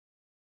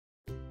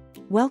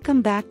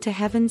Welcome back to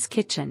Heaven's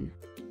Kitchen.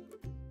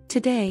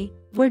 Today,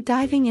 we're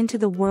diving into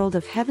the world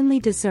of heavenly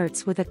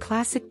desserts with a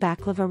classic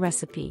baklava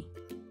recipe.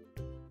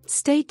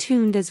 Stay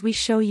tuned as we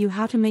show you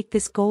how to make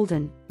this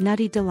golden,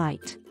 nutty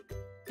delight.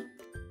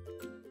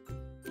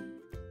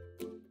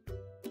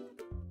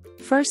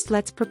 First,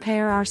 let's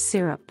prepare our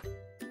syrup.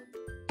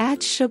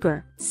 Add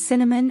sugar,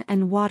 cinnamon,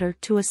 and water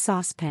to a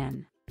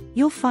saucepan.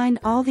 You'll find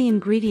all the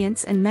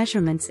ingredients and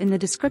measurements in the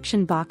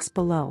description box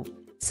below,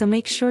 so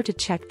make sure to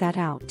check that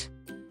out.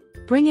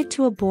 Bring it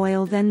to a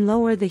boil, then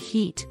lower the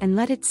heat and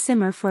let it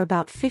simmer for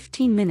about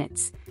 15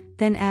 minutes,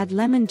 then add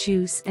lemon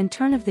juice and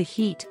turn off the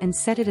heat and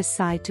set it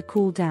aside to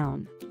cool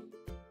down.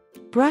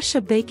 Brush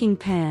a baking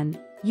pan,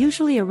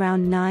 usually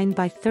around 9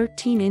 by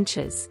 13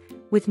 inches,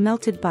 with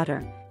melted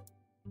butter.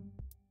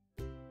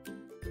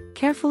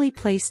 Carefully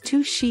place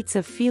 2 sheets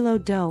of phyllo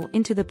dough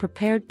into the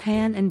prepared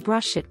pan and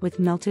brush it with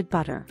melted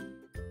butter.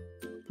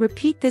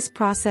 Repeat this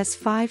process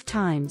 5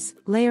 times,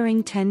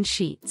 layering 10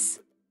 sheets.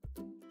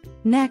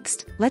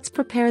 Next, let's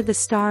prepare the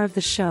star of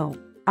the show,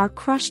 our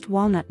crushed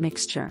walnut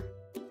mixture.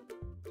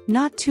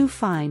 Not too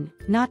fine,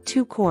 not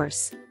too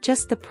coarse,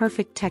 just the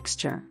perfect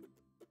texture.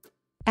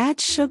 Add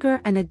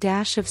sugar and a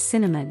dash of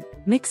cinnamon,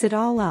 mix it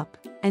all up,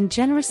 and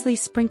generously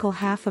sprinkle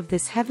half of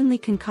this heavenly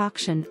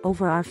concoction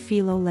over our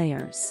phyllo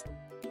layers.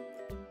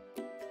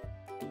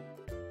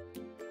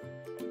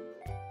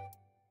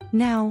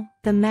 Now,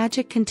 the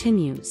magic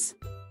continues.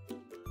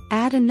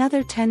 Add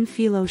another 10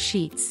 phyllo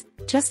sheets,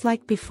 just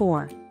like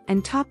before,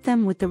 and top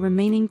them with the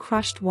remaining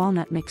crushed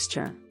walnut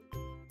mixture.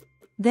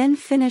 Then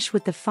finish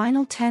with the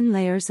final 10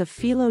 layers of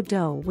phyllo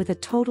dough with a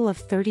total of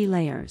 30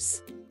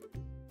 layers.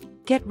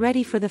 Get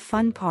ready for the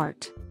fun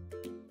part.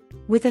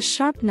 With a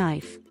sharp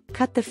knife,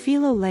 cut the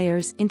phyllo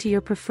layers into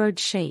your preferred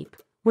shape.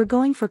 We're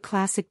going for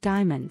classic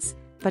diamonds,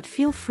 but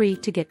feel free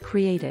to get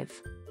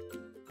creative.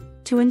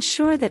 To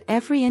ensure that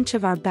every inch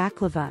of our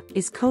baklava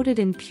is coated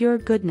in pure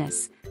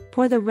goodness,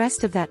 pour the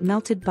rest of that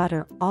melted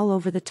butter all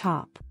over the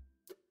top.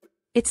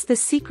 It's the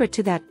secret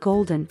to that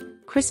golden,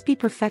 crispy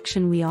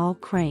perfection we all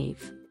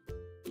crave.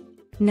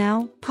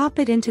 Now, pop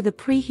it into the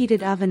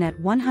preheated oven at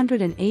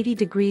 180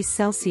 degrees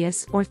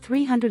Celsius or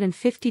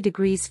 350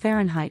 degrees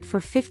Fahrenheit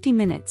for 50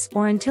 minutes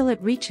or until it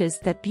reaches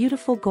that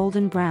beautiful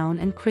golden brown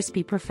and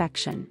crispy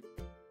perfection.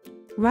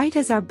 Right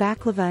as our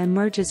baklava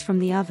emerges from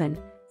the oven,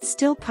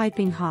 still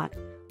piping hot,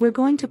 we're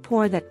going to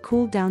pour that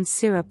cooled-down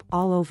syrup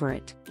all over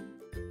it.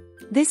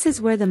 This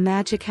is where the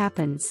magic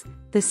happens,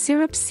 the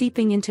syrup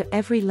seeping into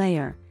every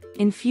layer,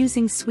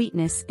 infusing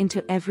sweetness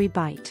into every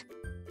bite.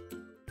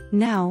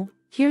 Now,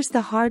 here's the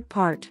hard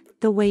part,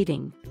 the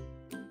waiting.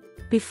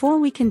 Before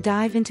we can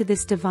dive into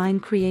this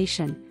divine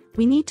creation,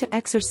 we need to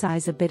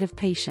exercise a bit of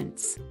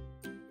patience.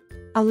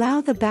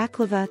 Allow the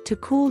baklava to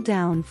cool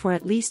down for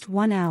at least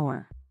 1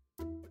 hour.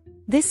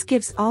 This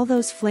gives all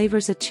those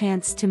flavors a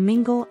chance to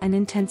mingle and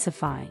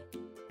intensify.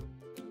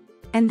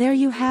 And there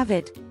you have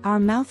it, our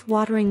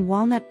mouth-watering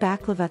walnut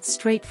baklava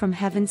straight from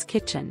Heaven's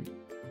Kitchen.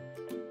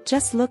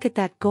 Just look at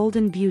that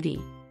golden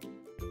beauty.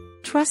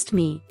 Trust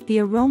me, the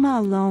aroma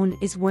alone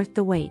is worth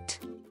the wait.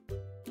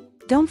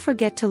 Don't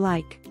forget to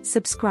like,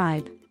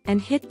 subscribe,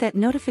 and hit that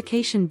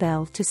notification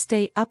bell to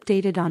stay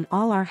updated on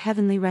all our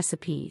heavenly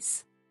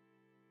recipes.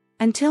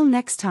 Until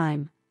next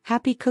time,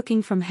 happy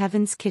cooking from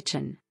Heaven's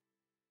Kitchen.